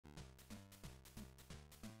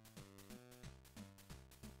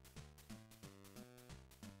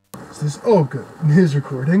this? Oh, good. His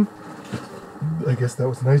recording. I guess that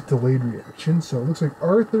was a nice delayed reaction. So it looks like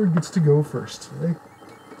Arthur gets to go first today.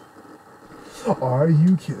 Are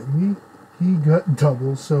you kidding me? He got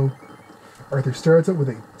double, so Arthur starts out with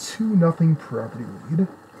a 2-0 property lead.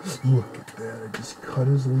 Look at that, I just cut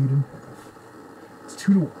his lead in half. It's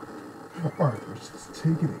 2-1. Arthur's just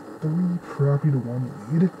taking a 3 property to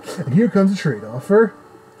 1 lead. And here comes a trade offer.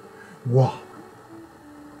 Wow.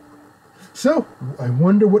 So, I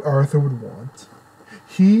wonder what Arthur would want.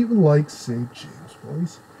 He would like St. James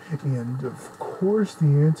Place. And of course the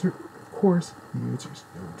answer is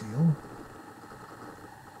no deal.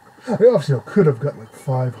 I obviously could have got like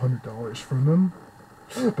 $500 from him,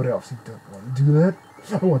 but I obviously don't want to do that.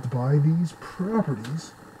 I want to buy these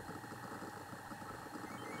properties.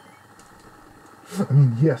 I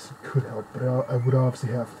mean, yes, it could help, but I would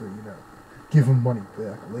obviously have to, give him money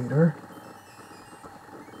back later.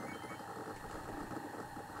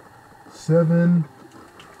 7.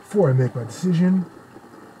 Before I make my decision,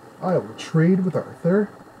 I will trade with Arthur.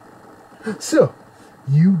 So,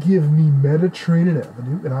 you give me Mediterranean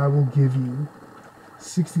Avenue, and I will give you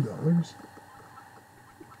 $60.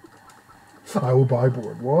 I will buy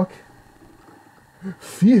Boardwalk.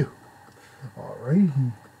 Phew. Alright,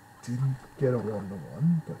 he didn't get a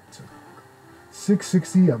 1-to-1, but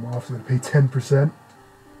 $660, I'm obviously going to pay 10%.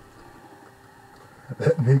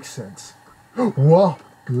 That makes sense. Wow,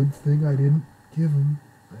 good thing I didn't give him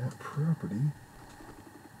that property.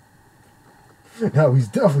 Now, he's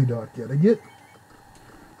definitely not getting it,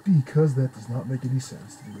 because that does not make any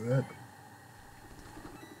sense to do that.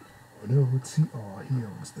 Oh no, let's see. Oh, he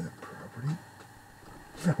owns that property.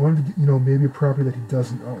 I wanted to get, maybe a property that he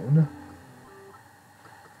doesn't own.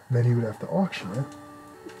 And then he would have to auction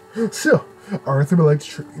it. So, Arthur would like to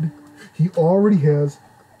trade. He already has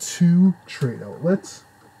 2 trade outlets.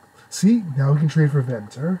 See, now he can trade for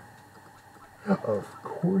Venter. Of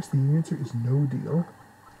course, the answer is no deal.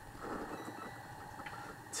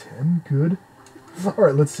 10, good.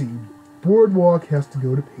 Alright, let's see. Boardwalk has to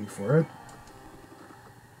go to pay for it.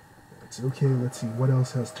 That's okay, let's see. What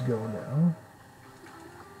else has to go now?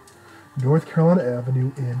 North Carolina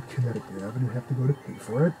Avenue and Connecticut Avenue have to go to pay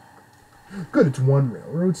for it. Good, it's 1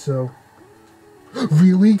 railroad, so...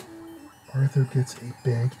 Really? Arthur gets a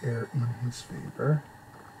bank error in his favor.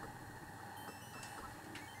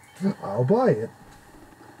 I'll buy it.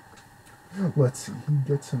 Let's see, he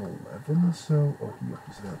gets an 11, so... Oh, he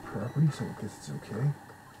owns that property, so I guess it's okay.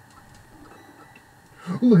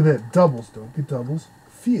 Look at that, doubles, don't get doubles.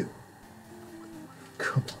 Phew.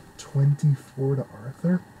 Come on, 24 to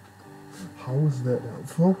Arthur? How is that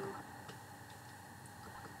helpful?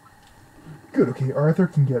 Good, okay, Arthur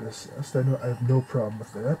can get assessed. I have no problem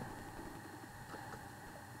with that.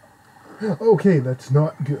 Okay, that's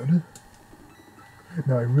not good.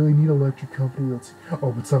 Now, I really need electric company. Let's see.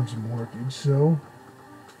 Oh, but some's mortgage, so...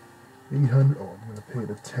 800... Oh, I'm going to pay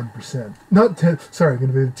the 10%. Not 10... Sorry, I'm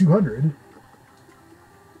going to pay the 200.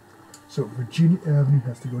 So, Virginia Avenue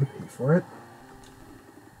has to go to pay for it.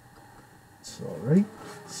 It's alright.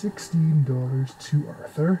 $16 to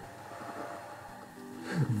Arthur.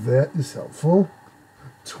 That is helpful.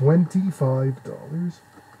 $25.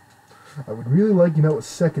 I would really like, a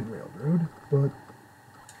 2nd railroad, but...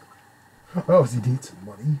 Oh, he needs some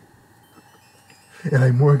money. And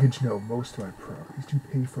I mortgage most of my properties to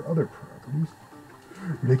pay for other properties.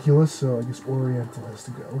 Ridiculous, so I guess Oriental has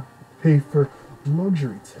to go. Pay for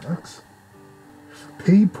luxury tax.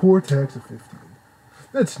 Pay poor tax of 15.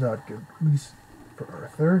 That's not good, at least for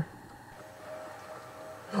Arthur.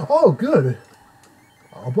 Oh, good.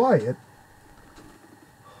 I'll buy it.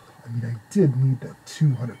 I mean, I did need that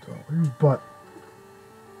 $200, but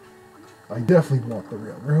I definitely want the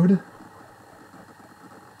railroad.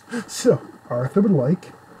 So, Arthur would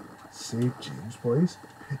like St. James Place,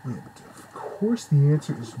 and of course the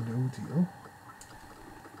answer is no deal.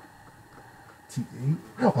 T8.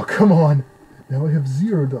 Oh, come on! Now I have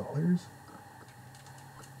 $0.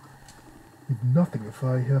 I have nothing if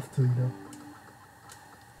I have to,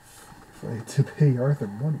 if I had to pay Arthur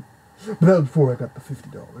money. But that was before I got the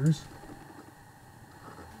 $50.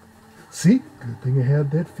 See? Good thing I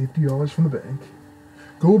had that $50 from the bank.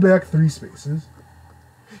 Go back 3 spaces.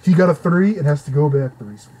 He got a 3 and has to go back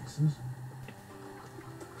 3 spaces.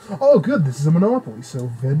 Oh, good, this is a monopoly. So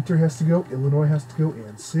Venter has to go, Illinois has to go,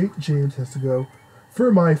 and St. James has to go for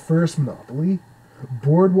my first monopoly.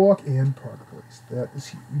 Boardwalk and Park Place. That is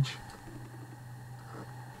huge.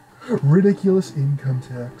 Ridiculous income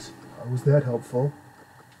tax. How was that helpful?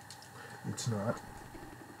 It's not.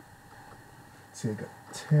 Let's see, I got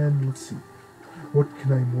 10. Let's see. What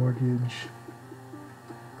can I mortgage?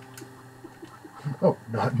 Oh,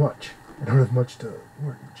 not much. I don't have much to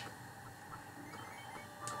mortgage.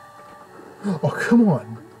 Oh, come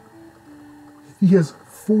on. He has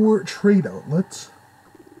 4 trade outlets.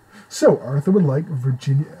 So, Arthur would like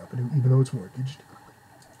Virginia Avenue, even though it's mortgaged.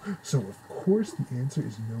 So, of course, the answer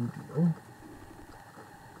is no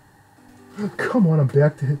deal. Come on, I'm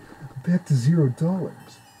back to $0.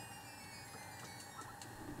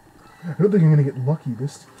 I don't think I'm gonna get lucky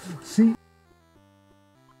this. See,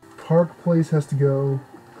 Park Place has to go,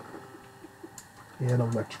 and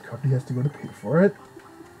electric company has to go to pay for it.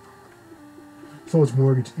 So it's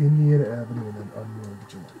mortgage Indiana Avenue and then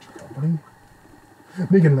unmortgage electric company.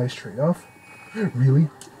 Making a nice trade-off. Really?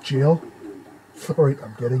 Jail? Alright,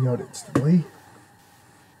 I'm getting out instantly.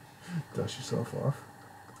 Dust yourself off.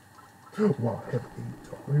 Wow, I have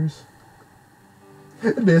 $8.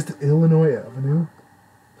 Advance to Illinois Avenue.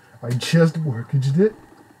 I just mortgaged it.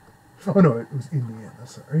 Oh no, it was Indiana,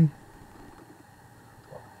 sorry.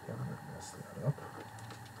 Well, yeah, I'm gonna mess that up.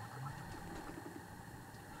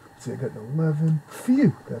 Let's see, I got an 11.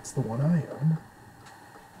 Phew, that's the one I own.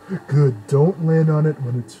 Good, don't land on it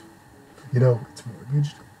when it's, it's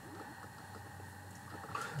mortgaged.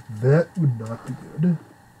 That would not be good.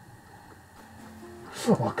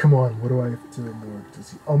 Oh, come on, what do I have to mortgage?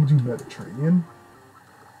 See, I'm gonna do Mediterranean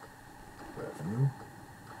Avenue.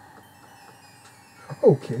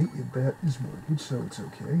 Okay, that is mortgage, so it's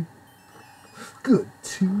okay. Good,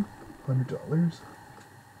 $200.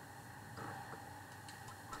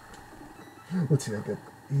 Let's see, I got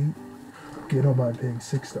 8. Okay, I don't mind paying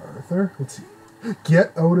 6 to Arthur. Let's see.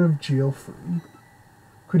 Get out of jail free.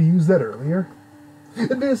 Could have used that earlier.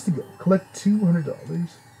 Advance to go. Collect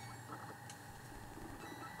 $200.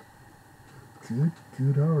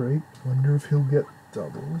 Good, alright. Wonder if he'll get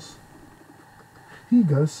doubles. He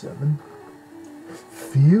got a 7.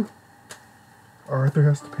 Phew. Arthur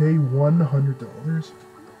has to pay $100.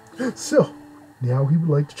 So, now he would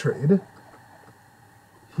like to trade.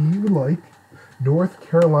 He would like North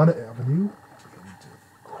Carolina Avenue. And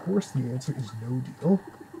of course the answer is no deal.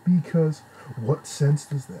 Because what sense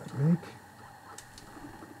does that make?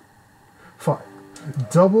 5.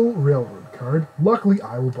 Double railroad card. Luckily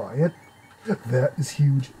I will buy it. That is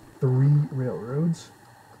huge. 3 railroads.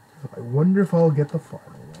 I wonder if I'll get the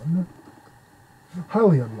final one.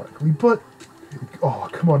 Highly unlikely, but oh,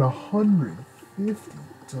 come on,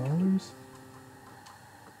 $150.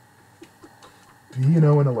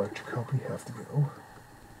 B&O and electric company have to go.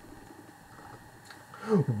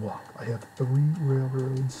 Wow, I have 3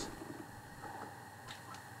 railroads.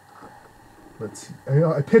 Let's see.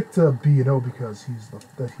 I picked B&O because he's the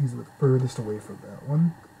furthest away from that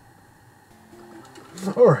one.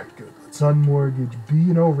 All right, good. Let's unmortgage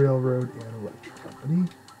B&O Railroad and electric company.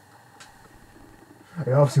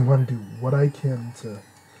 I obviously want to do what I can to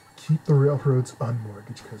keep the railroads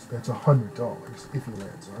unmortgaged because that's $100 if he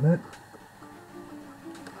lands on it.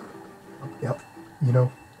 Yep,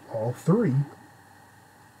 all 3.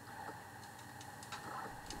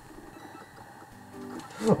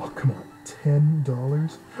 Oh, come on,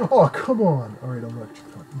 $10. Oh, come on. All right, electric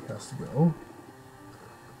company has to go.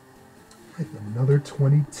 Another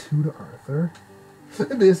 22 to Arthur.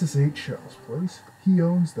 And this is 8 Charles Place. He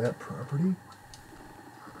owns that property.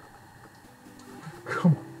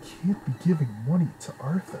 Come on, can't be giving money to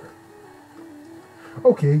Arthur.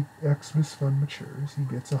 Okay, Xmas Fund matures. He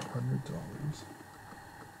gets $100.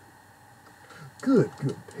 Good,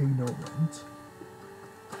 pay no rent.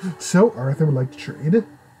 So, Arthur would like to trade.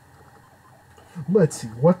 Let's see,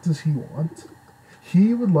 what does he want?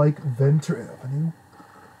 He would like Venter Avenue.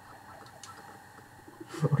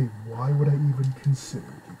 Okay, why would I even consider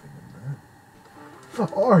giving him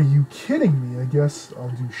that? Are you kidding me? I guess I'll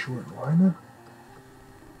do short line.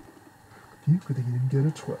 Good thing he didn't get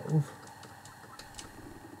a 12.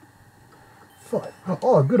 5.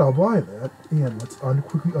 Oh, good, I'll buy that. And let's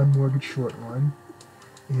quickly unmortgage short line.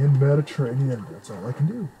 And Mediterranean, that's all I can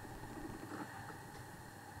do.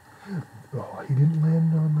 Oh, he didn't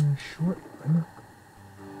land on the short line.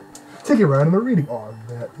 Take it right on the reading. Oh,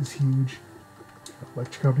 that is huge.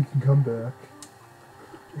 Electric company can come back.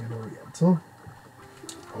 And Oriental.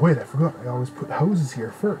 Oh, wait, I forgot. I always put houses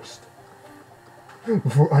here first.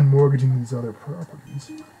 Before unmortgaging these other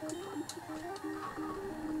properties.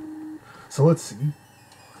 So let's see.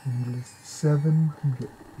 He needed a 7. He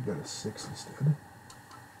got a 6 instead.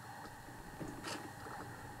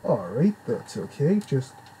 Alright, that's okay. So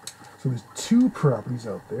there's 2 properties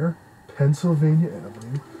out there. Pennsylvania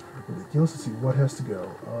Avenue. Ridiculous. Let's see, what has to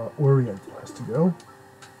go? Oriental has to go.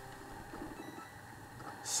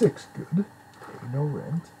 6, good. Pay no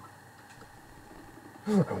rent.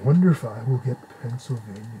 I wonder if I will get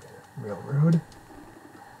Pennsylvania railroad.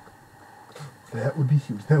 That would be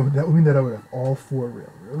huge. That would mean that I would have all 4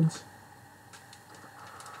 railroads.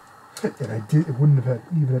 And I wouldn't have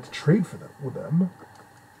even had to trade for them with them.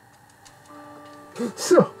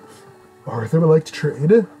 So, Arthur would like to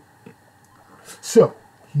trade. So,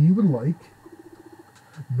 he would like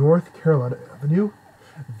North Carolina Avenue.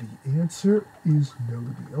 The answer is no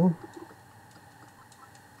deal.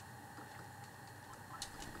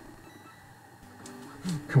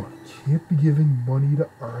 Come on, can't be giving money to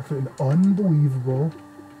Arthur. An unbelievable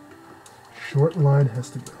short line has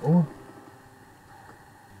to go.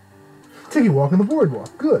 Take a walk on the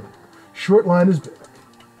boardwalk. Good. Short line is back.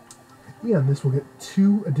 And this will get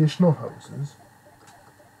 2 additional houses.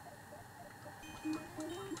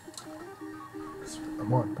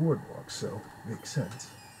 I'm on boardwalk, so makes sense.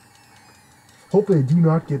 Hopefully I do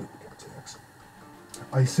not get income tax.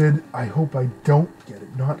 I said I hope I don't get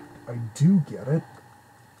it, not I do get it.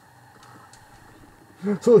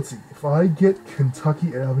 So let's see. If I get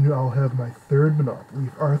Kentucky Avenue, I'll have my 3rd monopoly.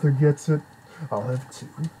 If Arthur gets it, I'll have 2.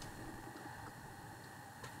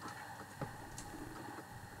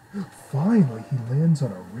 Finally, he lands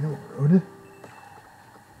on a railroad.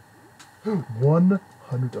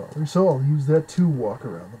 $100. So I'll use that to walk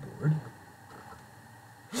around the board.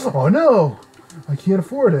 Oh no! I can't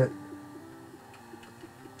afford it.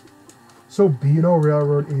 So B&O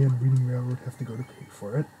Railroad and Reading Railroad have to go to pay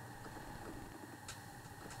for it.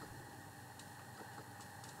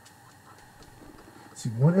 Let's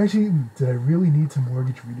see, actually, did I really need to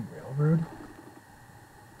mortgage Reading Railroad?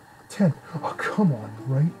 10. Oh, come on,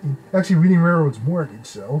 right? Actually, Reading Railroad's mortgage,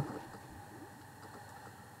 so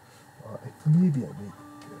maybe I made a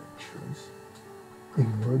good choice in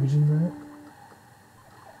mortgaging that.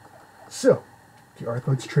 So, okay,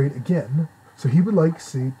 Arthur likes to trade again. So he would like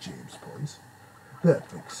St. James Place.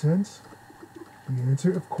 That makes sense. The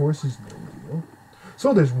answer, of course, is no deal.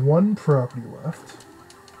 So there's 1 property left.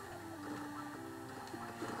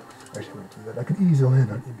 Actually, I won't do that. I could easily land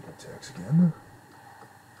on income tax again.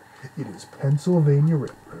 It is Pennsylvania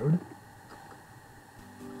Railroad.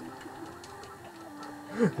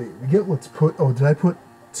 There we go. Let's put... Oh, did I put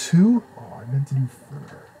 2? Oh, I meant to do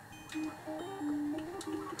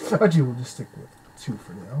 4. Actually, we'll just stick with 2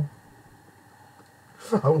 for now.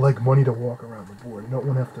 I would like money to walk around the board. I don't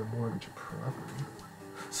want to have to mortgage a property.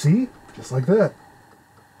 See? Just like that.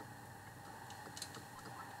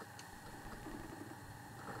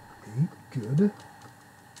 8. Good.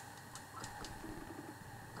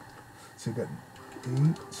 So you got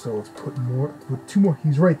 8, so let's put 2 more.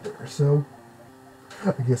 He's right there, so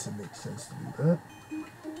I guess it makes sense to do that.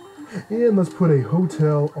 And let's put a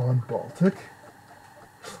hotel on Baltic.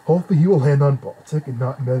 Hopefully he will land on Baltic and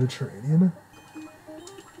not Mediterranean.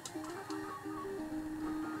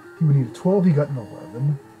 He would need a 12, he got an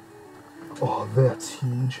 11. Oh, that's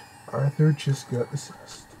huge. Arthur just got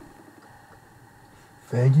assessed.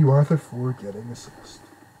 Thank you, Arthur, for getting assessed.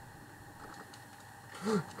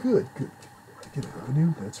 Good. Get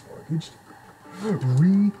Avenue, that's mortgaged.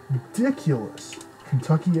 Ridiculous.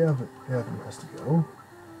 Kentucky Avenue has to go.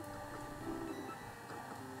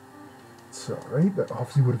 It's alright, that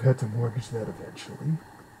obviously would have had to mortgage that eventually.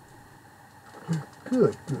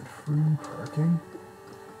 Good. Free parking.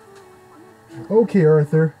 Okay,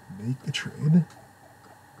 Arthur, make a trade.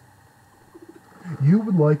 You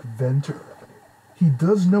would like Venter Avenue. He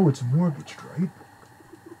does know it's mortgaged, right?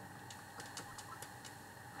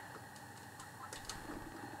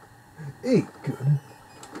 Eight, good.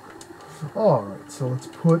 Alright, so let's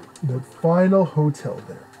put the final hotel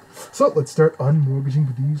there. So let's start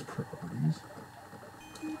unmortgaging these properties.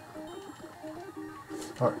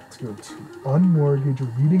 Alright, let's go to unmortgage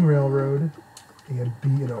Reading Railroad and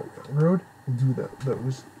B&O Railroad. We'll do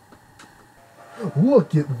those.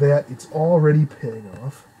 Look at that, it's already paying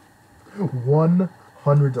off.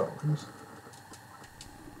 $100.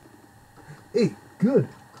 8, good.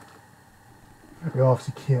 I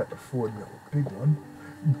obviously can't afford no big one.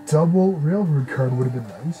 Double railroad card would have been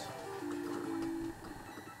nice.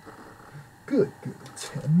 Good.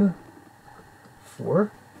 10.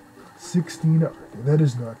 4. 16. Okay, that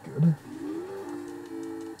is not good.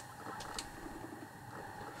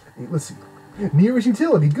 8, let's see. Nearest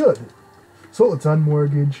utility, good. So let's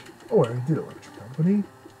unmortgage. Oh, I already did electric company.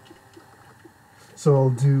 So I'll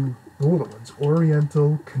do the little ones.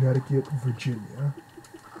 Oriental, Connecticut, Virginia.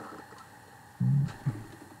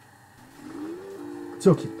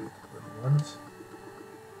 So keep the little ones.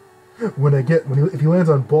 If he lands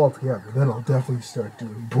on Baltic Avenue, then I'll definitely start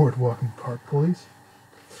doing Boardwalk and Park Police.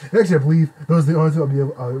 Actually, I believe those are the only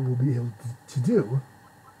things I will be able to do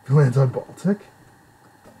if he lands on Baltic.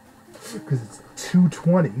 Because it's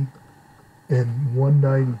 220. and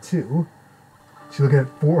 192. So you're looking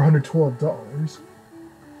at $412.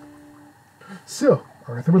 So,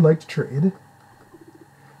 Arthur would like to trade.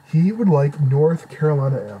 He would like North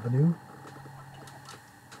Carolina Avenue.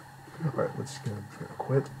 Alright, let's go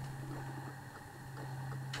quit.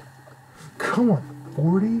 Come on,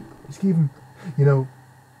 40? Just gave him,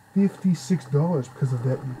 $56 because of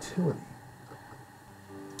that utility.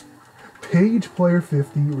 Page player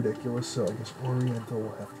 50, ridiculous, so I guess Oriental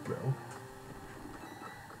will have to go.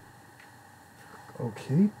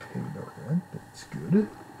 Okay, pay no rent, that's good.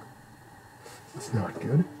 It's not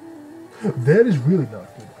good. That is really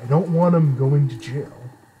not good. I don't want him going to jail.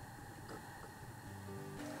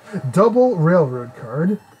 Double railroad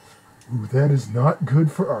card. Ooh, that is not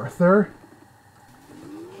good for Arthur.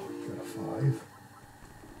 Got a 5.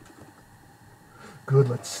 Good,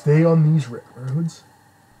 let's stay on these railroads.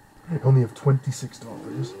 I only have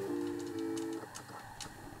 $26.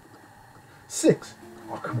 6.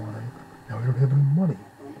 Oh, come on. Now we don't have any money.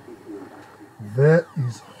 That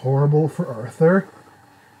is horrible for Arthur.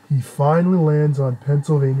 He finally lands on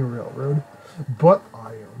Pennsylvania Railroad, but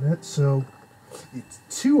I own it, so it's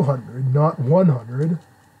 200, not 100.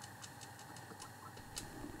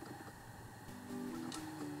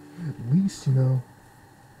 At least, got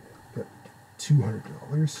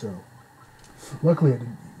 $200, so luckily I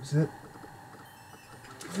didn't use it.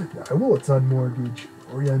 Now I will, it's on mortgage,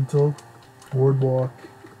 Oriental, Boardwalk.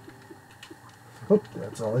 Oh,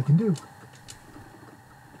 that's all I can do.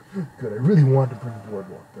 Good, I really want to bring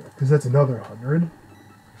Boardwalk back, because that's another 100.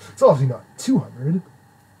 It's obviously not 200,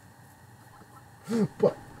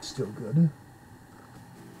 but still good.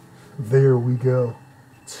 There we go.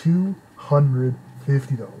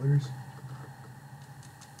 $250.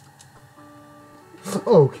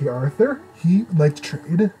 Okay, Arthur, he would like to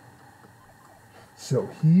trade. So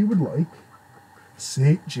he would like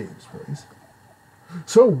St. James Place.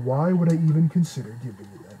 So why would I even consider giving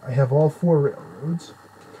you that? I have all 4 railroads.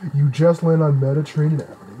 You just land on Mediterranean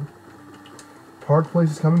Avenue. Park Place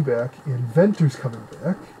is coming back. Inventor's coming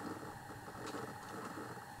back.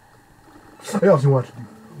 I also want to do...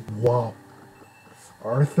 Wow.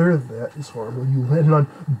 Arthur, that is horrible. You landed on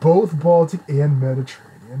both Baltic and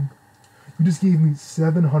Mediterranean. You just gave me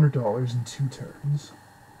 $700 in 2 turns.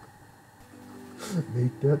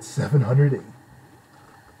 Make that 708.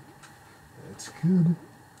 That's good.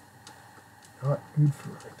 Not good for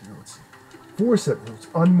Arthur. Let's see. 4 settlers,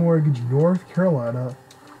 unmortgaged North Carolina,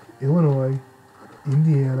 Illinois,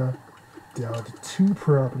 Indiana, down to 2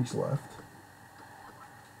 properties left.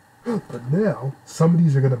 But now, some of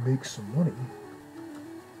these are going to make some money.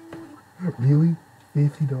 Really?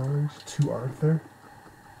 $50 to Arthur?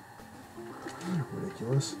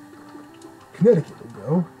 Ridiculous. Connecticut will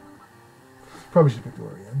go. Probably should pick the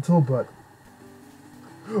Oriental, but...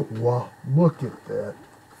 Wow, look at that.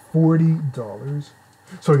 $40.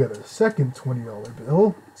 So I got a second $20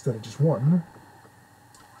 bill instead of just one.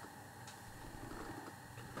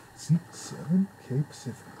 C7, okay,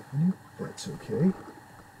 Pacific Avenue. That's okay.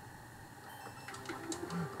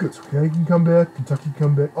 Good, so Connecticut can come back, Kentucky can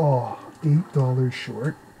come back. Oh, $8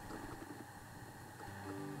 short.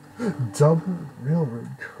 Double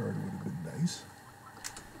railroad card would have been nice.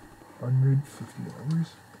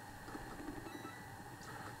 $150.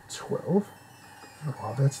 12.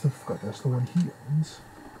 Oh, that's the one he owns.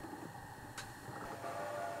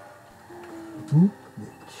 Oop, you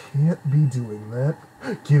can't be doing that.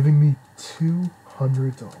 Giving me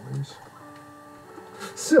 $200.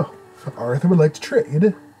 So, Arthur would like to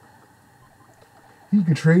trade. He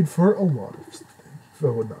could trade for a lot of things.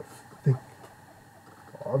 Oh, enough. I think,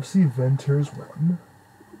 obviously, Venter's one.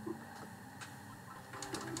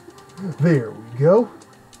 There we go.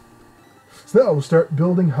 So now we'll start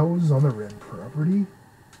building houses on the Wren property.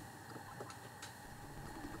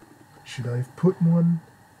 Should I have put one?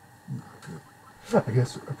 I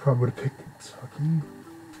guess I probably would have picked Kentucky.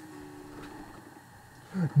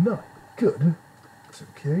 Not good. It's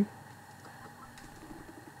okay.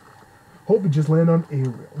 Hope we just land on a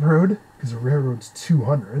railroad, because a railroad's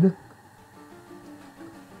 200.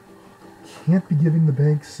 Can't be giving the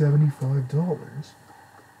bank $75.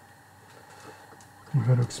 You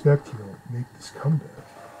gotta expect he will make this comeback.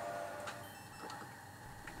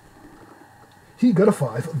 He got a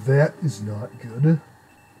 5. That is not good.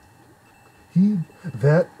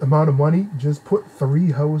 That amount of money just put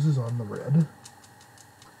 3 houses on the red.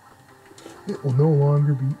 It will no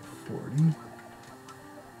longer be 40.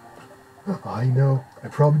 I know. I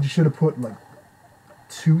probably should have put like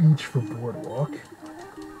 2 each for Boardwalk.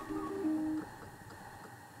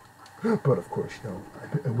 But of course,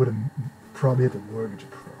 I would have probably had to mortgage a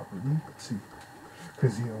property. Let's see.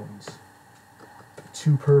 Because he owns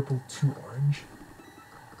 2 purple, 2 orange.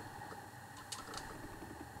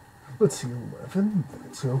 Let's see, 11.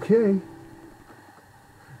 That's okay.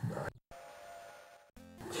 No,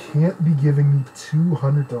 can't be giving me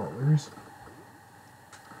 $200.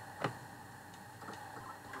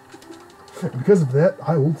 And because of that,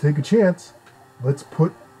 I will take a chance. Let's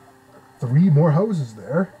put 3 more houses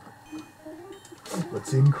there.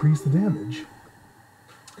 Let's increase the damage.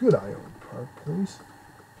 Good, I own Park Place.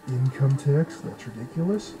 Income tax, that's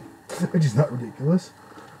ridiculous. Which is not ridiculous,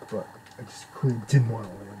 but I just clearly didn't want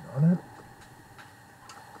to land on it.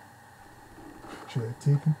 Should I have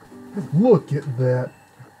taken? Look at that.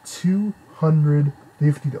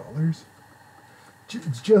 $250.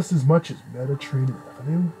 It's just as much as Mediterranean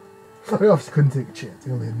Avenue. I obviously couldn't take a chance. I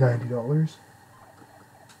only had $90.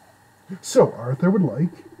 So, Arthur would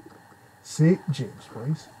like St. James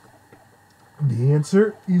Place. The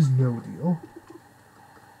answer is no deal.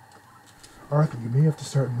 Arthur, you may have to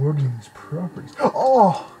start mortgaging these properties.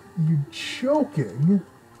 Oh, you're joking.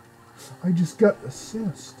 I just got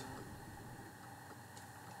assist.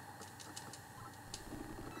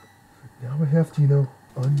 Now I have to,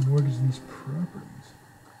 unmortgage these properties.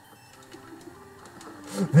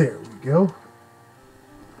 There we go.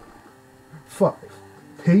 5.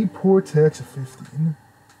 Pay poor tax of 15.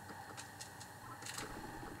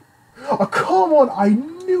 Oh, come on! I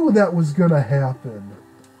knew that was gonna happen.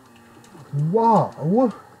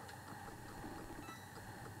 Wow.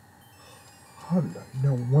 How did I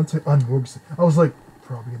know? Once I unmortgaged it, I was like,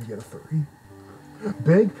 probably gonna get a 30.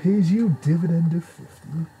 Bank pays you dividend of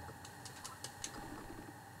 50.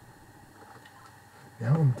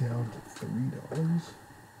 Now I'm down to $3.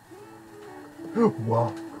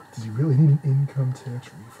 Wow. Does he really need an income tax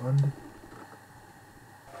refund?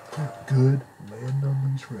 Good. Land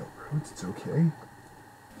on these railroads. It's okay.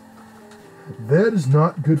 That is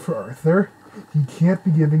not good for Arthur. He can't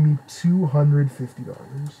be giving me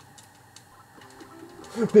 $250.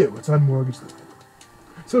 There, let's unmortgage that.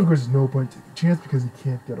 So, of course, there's no point taking a chance because he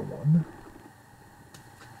can't get a 1.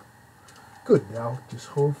 Good, now, just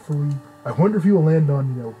hopefully... I wonder if he will land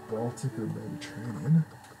on, Baltic or Mediterranean.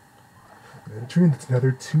 Mediterranean, that's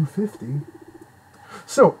another $250.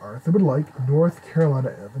 So, Arthur would like North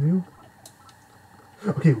Carolina Avenue.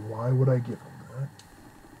 Okay, why would I give him that?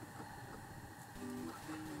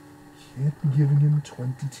 Can't be giving him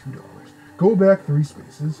 $22. Go back 3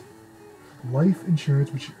 spaces. Life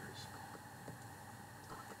insurance matures.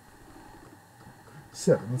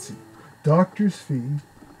 7, let's see. Doctor's fee.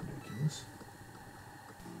 Ridiculous.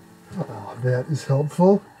 Oh, that is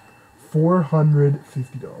helpful.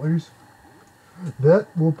 $450. That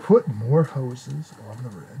will put more houses on the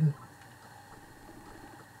red.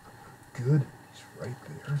 Good. He's right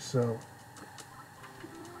there, so...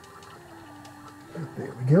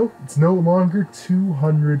 There we go. It's no longer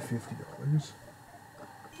 $250.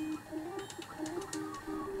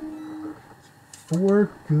 4,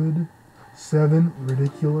 good. 7,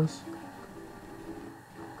 ridiculous.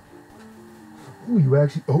 Ooh, you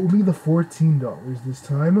actually owe me the $14 this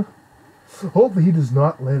time. Hopefully he does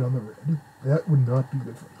not land on the red. That would not be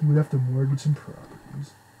good for him. He would have to mortgage some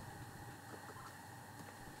properties.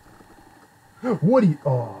 What do you...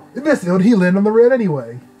 Oh, in this deal, he land on the red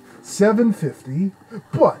anyway. $750,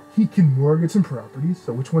 but he can mortgage some properties,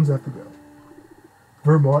 so which ones have to go?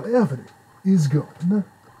 Vermont Avenue is gone.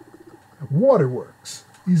 Waterworks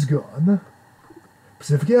is gone.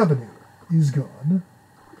 Pacific Avenue is gone.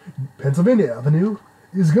 Pennsylvania Avenue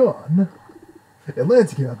is gone.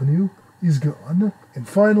 Atlantic Avenue is gone. And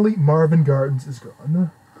finally, Marvin Gardens is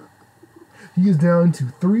gone. He is down to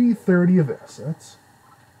 $330 of assets.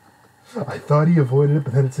 I thought he avoided it,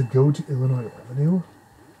 but then it said go to Illinois Avenue.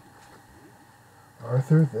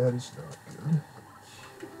 Arthur, that is not good.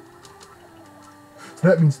 So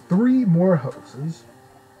that means 3 more houses.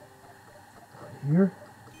 Right here.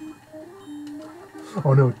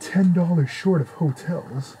 Oh no, $10 short of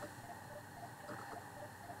hotels.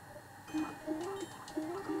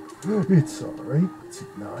 It's alright. It's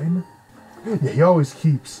 9. Yeah, he always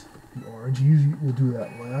keeps the orange. He usually will do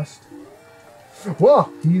that last.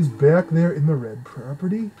 Well, he's back there in the red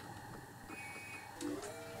property.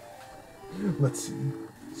 Let's see.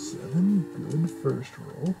 7, good, first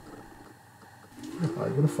roll. I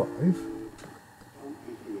got a 5.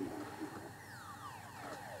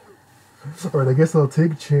 Alright, I guess I'll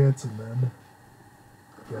take a chance and then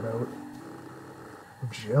get out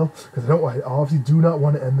of jail. Because I obviously do not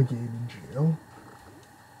want to end the game in jail.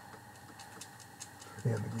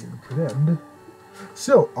 And the game could end.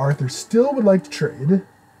 So, Arthur still would like to trade.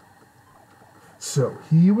 So,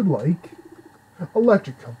 he would like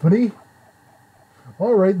Electric Company.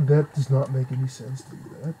 Alright, that does not make any sense to do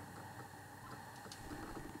that.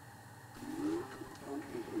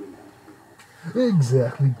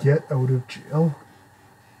 Exactly, get out of jail.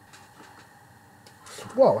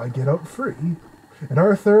 Well, I get out free. And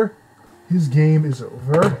Arthur, his game is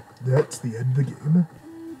over. That's the end of the game.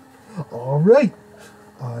 Alright,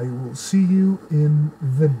 I will see you in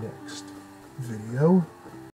the next video.